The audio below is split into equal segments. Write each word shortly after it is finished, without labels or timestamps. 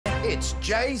It's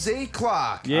Jay-Z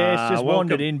Clark. Yes, just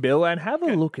wandered in, Bill, and have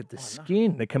a look at the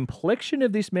skin, the complexion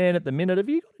of this man at the minute. Have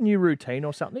you got a new routine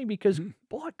or something? Because,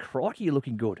 by crikey, you're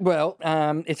looking good. Well,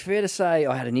 it's fair to say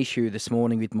I had an issue this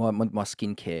morning with my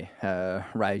skincare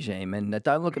regime, and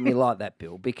don't look at me like that,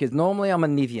 Bill, because normally I'm a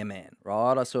Nivea man,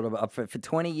 right? I sort of for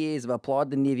 20 years I've applied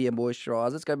the Nivea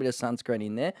moisturiser. It's got a bit of sunscreen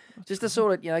in there, just to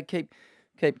sort of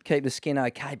keep the skin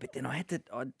okay. But then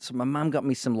so my mum got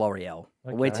me some L'Oreal.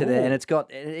 I went to there, and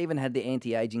it even had the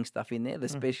anti-aging stuff in there, the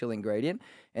special ingredient.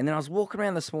 And then I was walking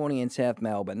around this morning in South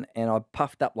Melbourne, and I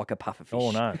puffed up like a pufferfish. Oh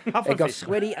no! It got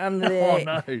sweaty under there,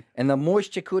 no. and the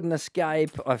moisture couldn't escape.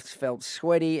 I felt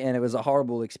sweaty, and it was a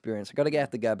horrible experience. I got to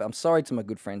have to go, but I'm sorry to my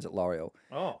good friends at L'Oreal.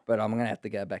 But I'm going to have to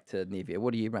go back to Nivea.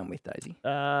 What do you run with, Daisy?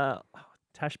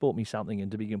 Tash bought me something, and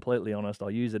to be completely honest, I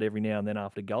use it every now and then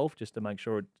after golf just to make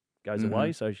sure it goes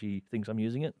away, so she thinks I'm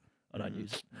using it. I don't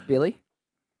use it. Billy?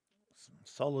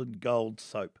 Solid gold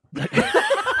soap.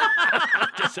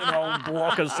 Just an old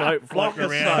block of soap Block floating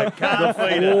of around soap. Can't the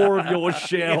beat it. floor of your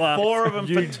shower. 4 of them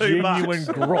you for $2. genuine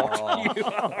grot. You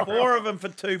are 4 of them for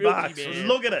 $2. man.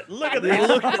 Look at it. Look at this.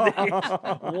 Look at this.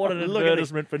 What an Look at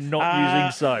advertisement for not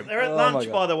using soap. They're at lunch,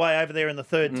 by the way, over there in the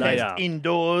third They test are.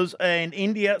 indoors. And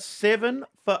India, 7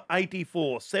 for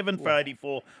 84. 7 for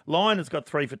 84. Lyon has got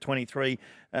 3 for 23.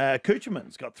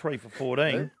 Kucherman's got 3 for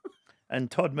 14. And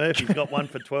Todd Murphy's got 1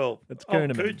 for 12. It's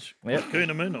Kuhneman. Cooch. Yep.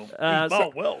 Kuhneman. So- He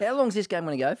bowled well. How long's this game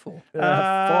going to go for?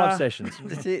 5 sessions.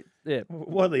 That's it. Yeah.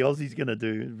 What are the Aussies going to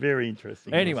do? Very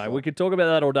interesting. Anyway, we could talk about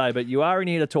that all day, but you are in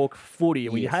here to talk footy.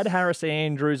 And we Yes. had Harris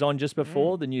Andrews on just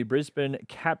before, the new Brisbane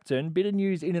captain. Bit of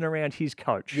news in and around his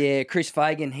coach. Yeah, Chris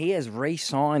Fagan, he has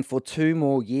re-signed for 2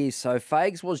 more years. So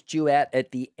Fags was due out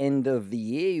at the end of the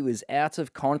year. He was out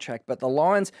of contract, but the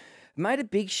Lions made a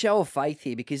big show of faith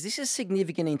here because this is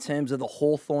significant in terms of the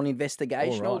Hawthorn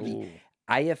investigation, All or right. the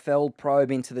AFL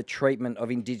probe into the treatment of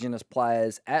Indigenous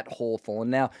players at Hawthorn.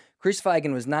 Now, Chris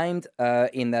Fagan was named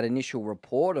in that initial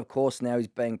report. Of course, now he's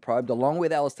being probed along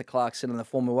with Alistair Clarkson and the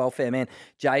former welfare man,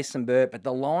 Jason Burt. But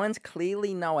the Lions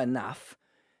clearly know enough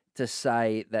to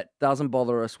say that doesn't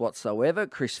bother us whatsoever.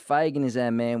 Chris Fagan is our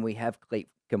man. We have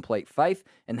complete faith,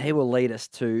 and he will lead us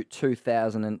to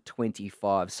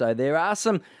 2025. So there are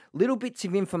some little bits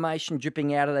of information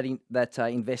dripping out of that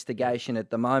investigation at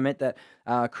the moment that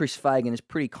Chris Fagan is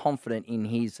pretty confident in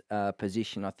his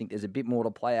position. I think there's a bit more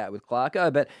to play out with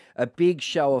Clarko, but a big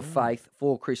show of faith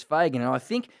for Chris Fagan. And I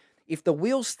think if the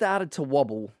wheels started to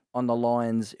wobble on the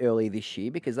Lions early this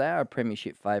year, because they are a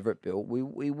premiership favourite, Bill,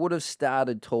 we would have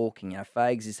started talking.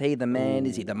 Fags, is he the man?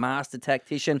 Is he the master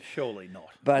tactician? Surely not.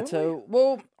 But,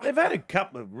 well... They've had a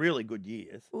couple of really good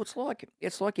years. Well,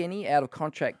 it's like any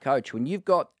out-of-contract coach. When you've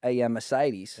got a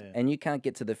Mercedes and you can't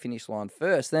get to the finish line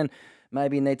first, then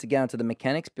maybe you need to go into the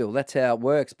mechanics, Bill. That's how it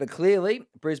works. But clearly,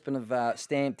 Brisbane have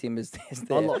stamped him as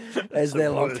their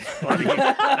long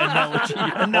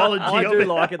analogy. I do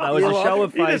like it, though. It's a show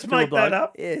of You faith just to a make bloke. that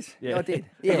up. Yes, Yeah. I did.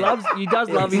 He Yeah. does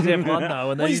love his F1,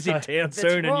 though, and then he's in town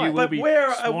soon, and you will But be what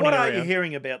swanning are you around.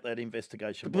 hearing about that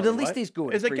investigation? But by the list way? is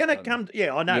good. Is it going to Brisbane. come?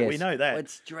 Yeah, I know. We Yes. know that.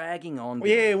 It's dragging on. Well,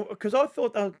 yeah, because I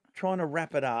thought they were trying to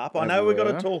wrap it up. I know we've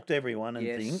got to talk to everyone and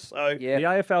Yes. things. So Yeah. The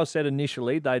AFL said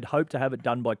initially they'd hope to have it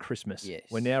done by Christmas. Yes.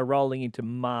 We're now rolling into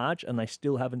March, and they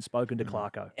still haven't spoken to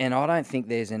Clarko. And I don't think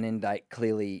there's an end date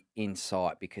clearly in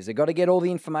sight because they've got to get all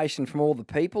the information from all the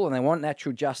people and they want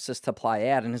natural justice to play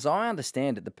out. And as I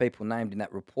understand it, the people named in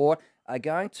that report are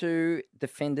going to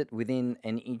defend it within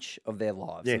an inch of their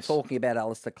lives. Yes. I'm talking about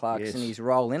Alistair Clarkson, Yes. his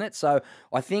role in it. So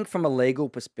I think from a legal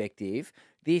perspective,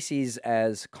 this is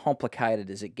as complicated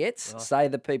as it gets. Say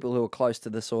the people who are close to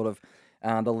the sort of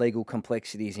the legal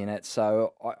complexities in it.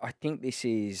 So I think this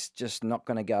is just not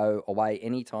going to go away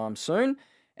anytime soon.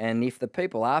 And if the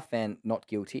people are found not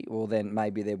guilty, well, then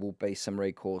maybe there will be some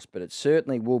recourse. But it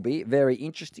certainly will be very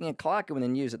interesting. And Clark in the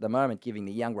news at the moment, giving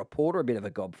the young reporter a bit of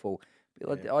a gobful.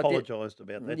 I did- apologised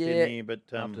about that, Yeah. didn't he? But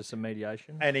After some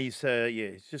mediation. and he's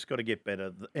he's just got to get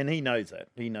better, and he knows that.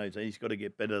 He knows that he's got to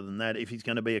get better than that if he's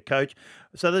going to be a coach.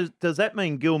 So does that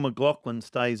mean Gil McLachlan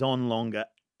stays on longer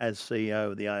as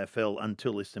CEO of the AFL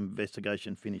until this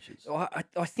investigation finishes?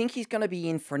 I think he's going to be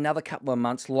in for another couple of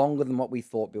months, longer than what we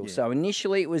thought, Bill. So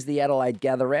initially it was the Adelaide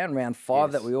Gather round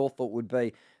 5, that we all thought would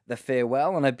be the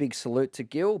farewell, and a big salute to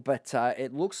Gil. But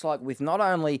it looks like with not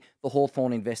only the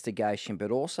Hawthorn investigation,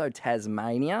 but also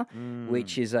Tasmania,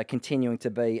 which is continuing to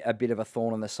be a bit of a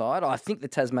thorn on the side. I think the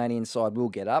Tasmanian side will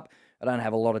get up. I don't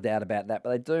have a lot of doubt about that, but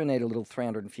they do need a little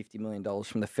 $350 million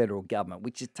from the federal government,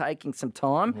 which is taking some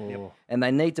time. And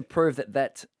they need to prove that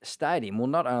that stadium will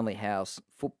not only house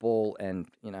football and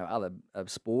other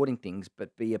sporting things,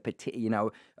 but be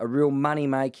a real money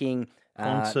making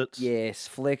Concerts. Yes,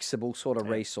 flexible sort of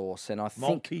resource. And I think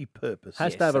Multi-purpose.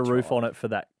 Has Yes, to have a that's roof right. on it for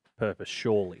that purpose,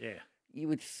 surely. Yeah. you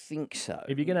would think so.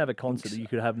 If you're going to have a concert, you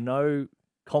could have no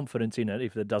confidence in it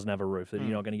if it doesn't have a roof, that Hmm.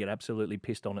 you're not going to get absolutely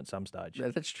pissed on at some stage. Yeah,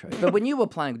 that's true. But when you were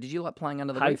playing, did you like playing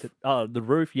under the Hate roof? it. Oh, the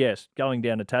roof, yes. Going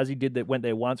down to Tassie, went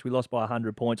there once. We lost by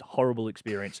 100 points. Horrible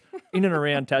experience. In and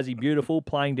around Tassie, beautiful.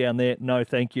 Playing down there, no,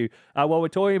 thank you. While we're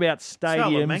talking about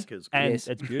stadiums, Salamanca's good. and Yes.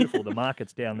 it's beautiful. The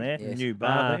market's down there. Yes. New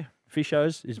bar there.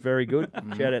 Fisho's is very good.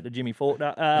 Shout out to Jimmy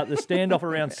Faulkner. The standoff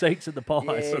around seats at the Pies.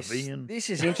 Yes, Fagan. this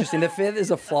is interesting. The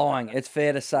feathers are flying, it's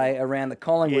fair to say, around the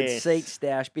Collingwood Yes. seat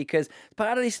stash because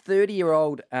part of this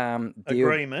 30-year-old deal.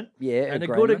 Agreement. Yeah, And a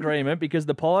good agreement because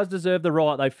the Pies deserve the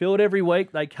right. They fill it every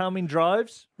week. They come in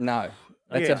droves. No.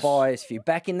 That's Yes. a bias view.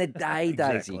 Back in the day,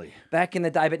 Daisy. Exactly. Back in the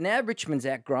day. But now Richmond's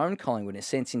outgrown Collingwood in a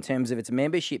sense in terms of its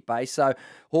membership base. So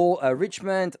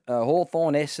Richmond,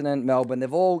 Hawthorn, Essendon, Melbourne,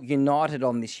 they've all united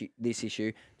on this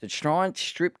issue to try and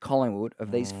strip Collingwood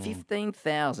of these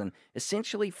 15,000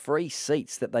 essentially free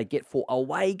seats that they get for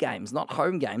away games, not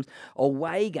home games,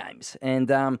 away games. And,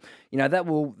 that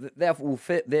will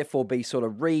therefore be sort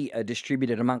of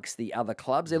redistributed amongst the other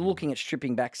clubs. They're looking at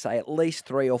stripping back, say, at least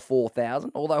 3,000 or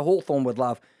 4,000, although Hawthorn would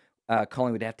love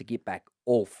Collingwood to have to get back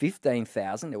all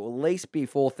 15,000. There will at least be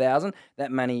 4,000.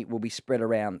 That money will be spread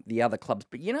around the other clubs.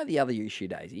 But you know the other issue,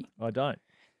 Daisy? I don't.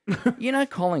 You know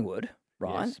Collingwood,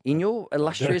 right? Yes. In your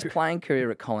illustrious playing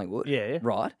career at Collingwood, Yeah.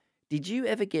 right? Did you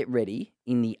ever get ready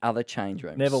in the other change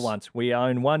rooms? Never once. We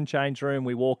own one change room.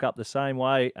 We walk up the same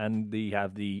way, and we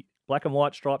have the black and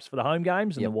white stripes for the home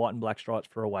games and Yep. the white and black stripes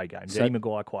for away games. So- Eddie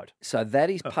Maguire quote. So that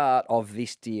is part of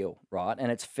this deal, right?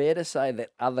 And it's fair to say that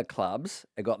other clubs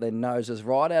have got their noses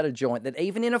right out of joint, that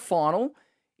even in a final,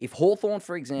 if Hawthorn,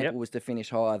 for example, Yep. was to finish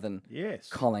higher than Yes.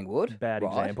 Collingwood. Bad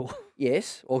right? example.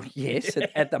 Yes, or yes,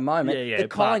 at the moment, Yeah, the but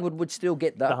Collingwood would still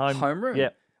get the home room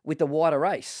yep. with the wider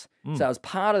race. So as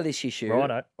part of this issue,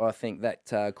 Righto. I think that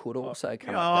could also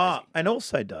come up. And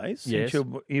also, Days, Yes. since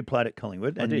you played at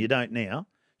Collingwood and did. you don't now,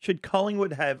 should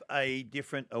Collingwood have a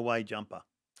different away jumper?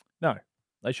 No,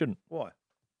 they shouldn't. Why?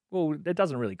 Well, it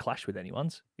doesn't really clash with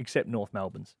anyone's except North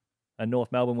Melbourne's. And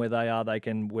North Melbourne, where they are, they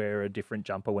can wear a different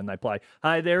jumper when they play.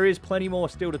 Hey, there is plenty more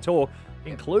still to talk,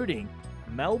 including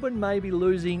Melbourne may be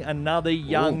losing another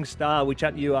young star. We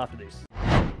chat to you after this.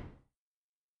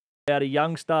 About a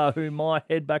young star who might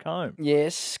head back home.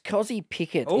 Yes, Kozzy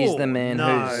Pickett is the man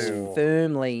who's no.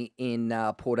 firmly in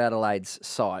Port Adelaide's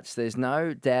sights. There's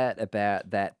no doubt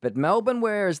about that. But Melbourne,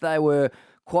 whereas they were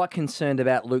quite concerned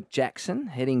about Luke Jackson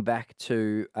heading back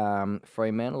to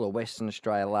Fremantle or Western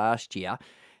Australia last year,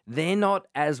 they're not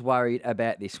as worried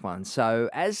about this one. So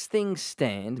as things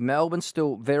stand, Melbourne's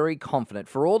still very confident.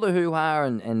 For all the hoo-ha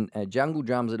and jungle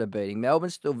drums that are beating,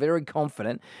 Melbourne's still very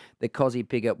confident that Kozzy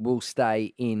Pickett will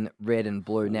stay in red and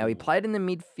blue. Now, he played in the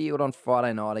midfield on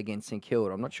Friday night against St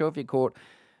Kilda. I'm not sure if you caught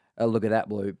a look at that,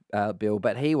 Bill,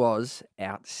 but he was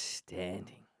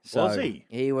outstanding. So Was he?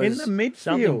 He was in the midfield.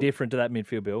 Something different to that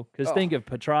midfield, Bill. Because think of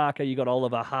Petrarca, you got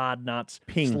Oliver, hard nuts,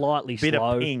 Ping. slightly Bit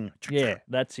slow. of ping. Yeah,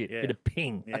 that's it. Yeah. Bit of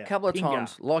ping. Yeah. a couple of Pinga.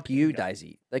 times, like you,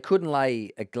 Daisy, they couldn't lay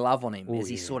a glove on him as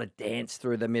he sort of danced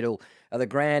through the middle of the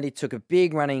ground. He took a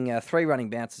big three running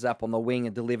bounces up on the wing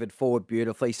and delivered forward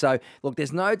beautifully. So, look,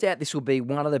 there's no doubt this will be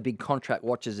one of the big contract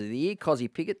watches of the year.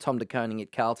 Kozzy Pickett, Tom De Koning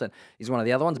at Carlton is one of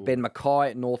the other ones. Ben Mackay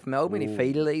at North Melbourne. If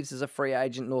he leaves as a free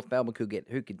agent, North Melbourne could get,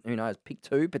 who knows, pick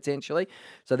two potentially.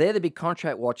 So they're the big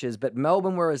contract watchers. But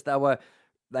Melbourne, whereas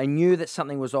they knew that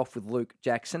something was off with Luke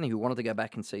Jackson, who wanted to go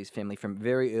back and see his family from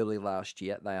very early last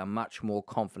year. They are much more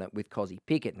confident with Kozzy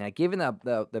Pickett. Now, given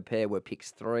the pair were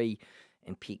picks 3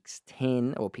 and picks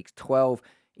 10 or picks 12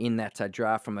 in that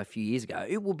draft from a few years ago,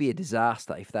 it will be a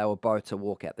disaster if they were both to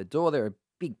walk out the door. They're a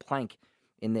big plank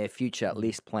in their future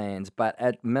list plans. But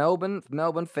at Melbourne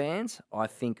fans, I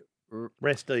think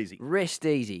Rest easy.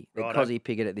 that Righto. Kozzy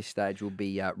Pickett at this stage will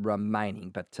be remaining.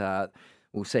 But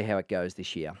we'll see how it goes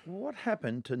this year. What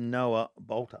happened to Noah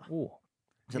Balta? Ooh.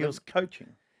 He was coaching.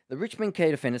 The Richmond key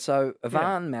defender, so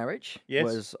Ivan Maric Yes.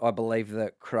 was, I believe,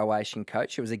 the Croatian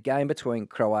coach. It was a game between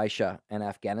Croatia and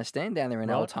Afghanistan down there in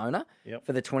Right. Altona Yep.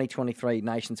 for the 2023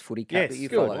 Nations Footy Cup Yes, that you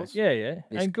good. follow Yeah.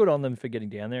 This- And good on them for getting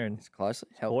down there and closely,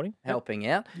 Supporting. Yep. helping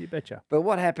out. you betcha. But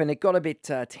what happened, it got a bit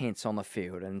tense on the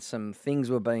field and some things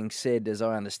were being said, as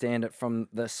I understand it, from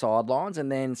the sidelines.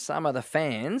 And then some of the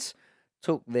fans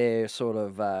took their sort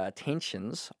of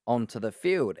tensions onto the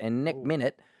field. And next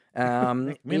minute,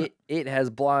 minute. it has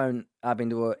blown up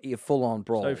into a full-on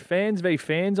brawl. So fans v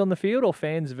fans on the field or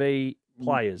fans v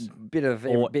players? Bit of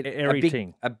Or bit,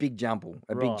 everything. a big jumble,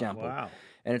 Right, big jumble. Wow.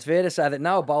 And it's fair to say that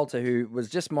Noah Balta, who was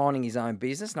just minding his own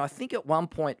business, and I think at one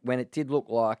point when it did look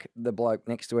like the bloke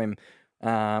next to him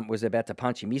was about to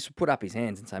punch him, he used to put up his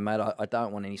hands and say, "Mate, I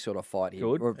don't want any sort of fight here.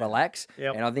 Good. Relax."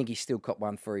 Yep. And I think he still got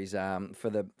one for his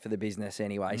for the business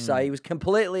anyway. So he was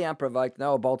completely unprovoked.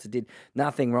 Noah Balta did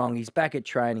nothing wrong. He's back at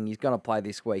training. He's going to play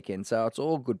this weekend, so it's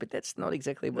all good. But that's not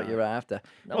exactly what you're after.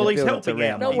 Well, he's helping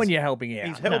out. Not when you're helping out.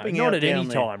 He's helping not out at any down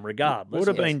there. time, regardless. Would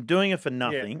have been doing it for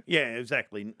nothing. Yeah,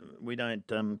 exactly. We don't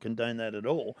condone that at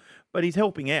all. But he's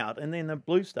helping out, and then the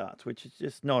blue starts, which is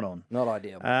just not on. Not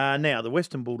ideal. Now, the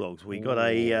Western Bulldogs, we got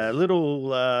a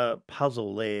little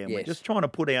puzzle there. And we're Yes. just trying to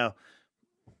put our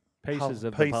pieces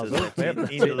of pieces the puzzle. into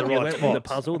the You right went with spots. the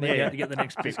puzzle, then you had to get the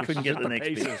next bit. Just couldn't get the next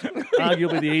pieces. bit.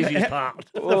 Arguably the easiest part.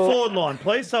 The forward line,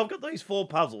 please. So I've got these 4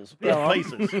 puzzles,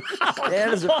 pieces.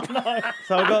 There's a,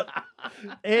 So I've got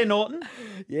Air Norton.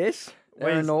 yes,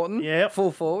 Where's- Aaron Norton. Yep.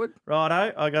 Full forward.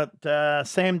 Righto. I got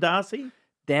Sam Darcy.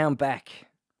 Down back.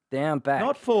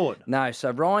 Not forward. No,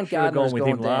 so Ryan Should have Gardner has gone with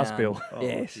gone him last, down. Bill.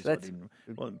 Yes, geez, that's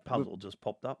well, puzzle just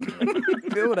popped up.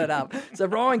 build it up. So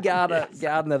Ryan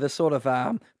Gardner, the sort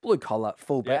of blue collar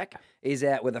fullback, is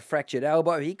out with a fractured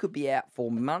elbow. He could be out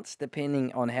for months,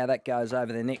 depending on how that goes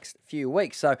over the next few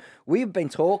weeks. So we've been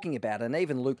talking about it, and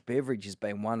even Luke Beveridge has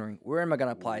been wondering, where am I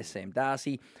going to play Sam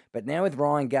Darcy? But now with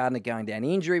Ryan Gardner going down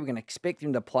injury, we're going to expect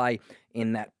him to play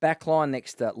in that back line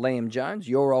next to Liam Jones,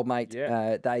 your old mate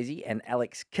Daisy, and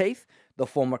Alex Keith, the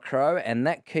former Crow. And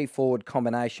that key forward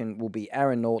combination will be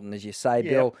Aaron Norton, as you say,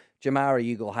 Bill, Jamara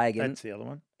Ugle-Hagan, That's the other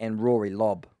one. and Rory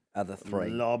Lobb are the 3.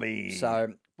 Lobby.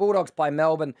 So Bulldogs play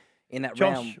Melbourne in that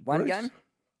Josh round 1 Bruce. game.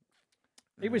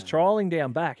 He was trialling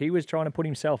down back. He was trying to put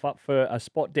himself up for a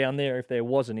spot down there if there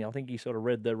wasn't. I think he sort of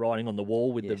read the writing on the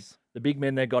wall with Yes. the big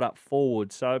men they got up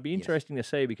forward. So it'd be interesting to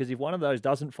see, because if one of those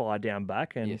doesn't fire down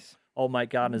back and old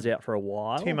mate Gardner's out for a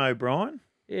while. Tim O'Brien.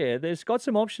 Yeah, there's got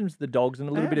some options, the Dogs, and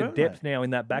a little bit of depth now in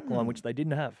that back line, which they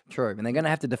didn't have. True. And they're going to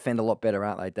have to defend a lot better,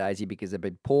 aren't they, Daisy? Because they've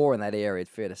been poor in that area,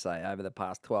 it's fair to say, over the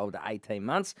past 12 to 18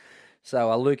 months. So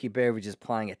Lukey Beveridge is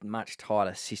playing a much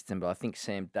tighter system, but I think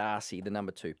Sam Darcy, the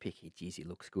number 2 pick, geez, he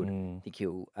looks good. I think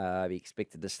he'll be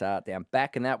expected to start down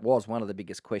back, and that was one of the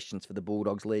biggest questions for the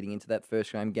Bulldogs leading into that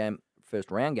first round game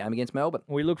against Melbourne.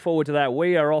 We look forward to that.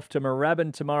 We are off to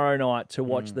Moorabbin tomorrow night to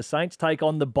watch the Saints take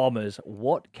on the Bombers.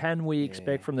 What can we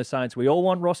expect from the Saints? We all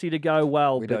want Rossi to go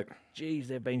well, but geez,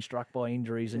 they've been struck by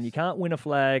injuries, and you can't win a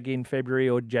flag in February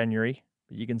or January.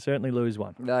 You can certainly lose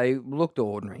one. They looked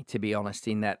ordinary, to be honest,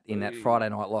 in that Friday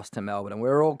night loss to Melbourne. And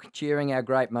we're all cheering our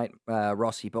great mate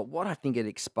Rossi. But what I think it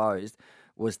exposed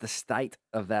was the state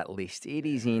of that list. It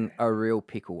is in a real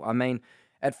pickle. I mean,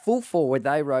 at full forward,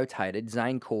 they rotated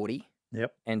Zane Cordy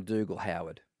and Dougal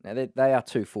Howard. Now, they are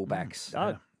 2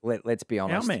 fullbacks. Let's be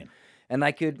honest. Our man. And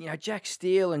they could, Jack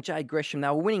Steele and Jay Gresham, they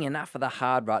were winning enough for the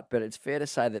hard rut, but it's fair to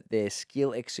say that their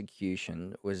skill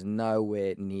execution was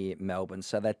nowhere near Melbourne.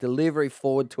 So that delivery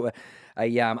forward to a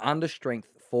understrength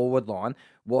forward line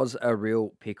was a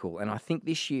real pickle. And I think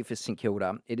this year for St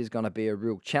Kilda, it is going to be a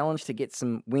real challenge to get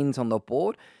some wins on the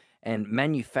board and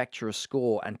manufacture a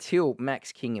score until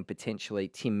Max King and potentially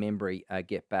Tim Membry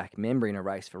get back. Membry in a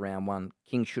race for round 1.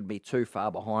 King should be too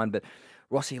far behind, but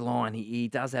Rossi Lyon, he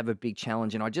does have a big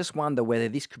challenge, and I just wonder whether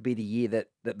this could be the year that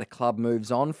the club moves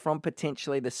on from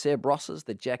potentially the Seb Rosses,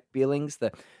 the Jack Billings,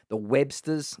 the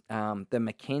Websters, the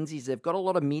Mackenzies. They've got a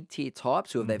lot of mid-tier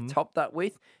types who they've topped up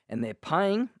with, and they're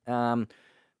paying.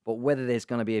 But whether there's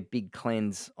going to be a big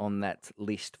cleanse on that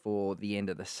list for the end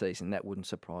of the season, that wouldn't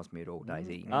surprise me at all,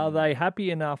 Daisy. Are they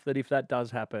happy enough that if that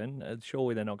does happen,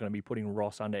 surely they're not going to be putting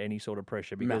Ross under any sort of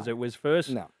pressure? Because it was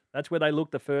first... No. That's where they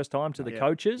looked the first time to the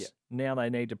coaches. Now they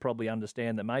need to probably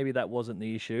understand that maybe that wasn't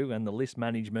the issue, and the list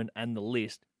management and the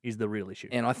list is the real issue.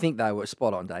 And I think they were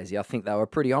spot on, Daisy. I think they were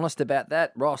pretty honest about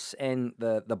that, Ross and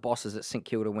the bosses at St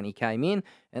Kilda when he came in,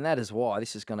 and that is why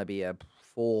this is going to be a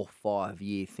 4-5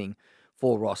 year thing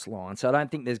for Ross Lyon. So I don't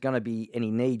think there's going to be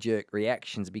any knee-jerk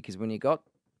reactions, because when you got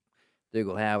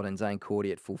Dougal Howard and Zane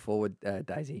Cordy at full forward,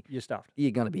 Daisy, You're stuffed.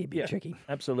 you're going to be a bit tricky.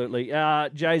 Absolutely.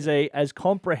 Jay-Z, as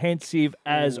comprehensive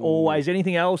as always.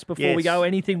 Anything else before we Yes. go?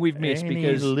 Anything we've missed? Any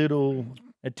Because little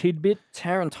a tidbit.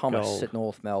 Tarryn Thomas Gold. at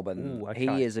North Melbourne. Ooh,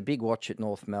 okay. He is a big watch at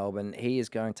North Melbourne. He is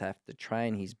going to have to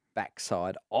train his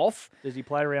backside off. Does he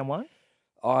play round 1?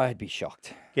 I'd be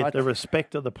shocked. get the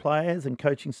respect of the players and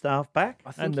coaching staff back.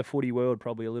 And the footy world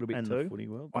probably a little bit And too. the footy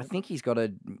world. I think he's got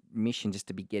a mission just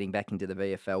to be getting back into the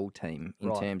VFL team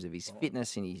in terms of his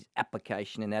fitness and his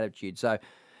application and attitude. So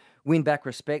win back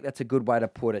respect, that's a good way to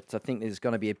put it. I think there's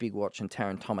going to be a big watch on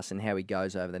Tarryn Thomas and how he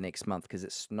goes over the next month, because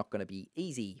it's not going to be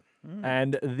easy.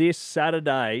 And this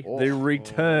Saturday, the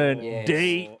return, yes.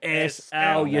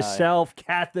 DSL, yourself,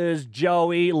 Cathers,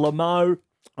 Joey, Lamo.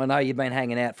 I know you've been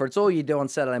hanging out for it's all you do on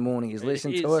Saturday morning is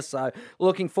listen to is. us. So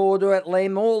looking forward to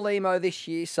it. More Limo this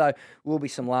year. So will be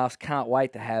some laughs. Can't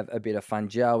wait to have a bit of fun.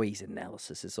 Joey's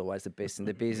analysis is always the best in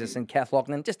the business. And Kath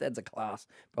Loughnane just adds a class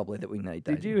probably that we need.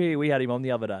 Did you hear we had him on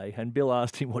the other day and Bill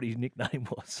asked him what his nickname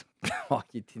was? Oh,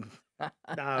 you didn't.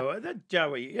 No, that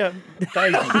Joey. Daisy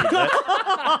did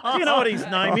that. Do you know what his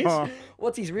name is?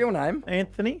 What's his real name?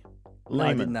 Anthony No, I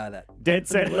Lehman. didn't know that. Dead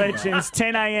Set Legends,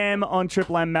 10 a.m. on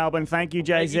Triple M Melbourne. Thank you,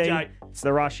 Jay-Z. Thank you, Jay. It's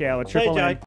the rush hour. See you, Triple M. Jay.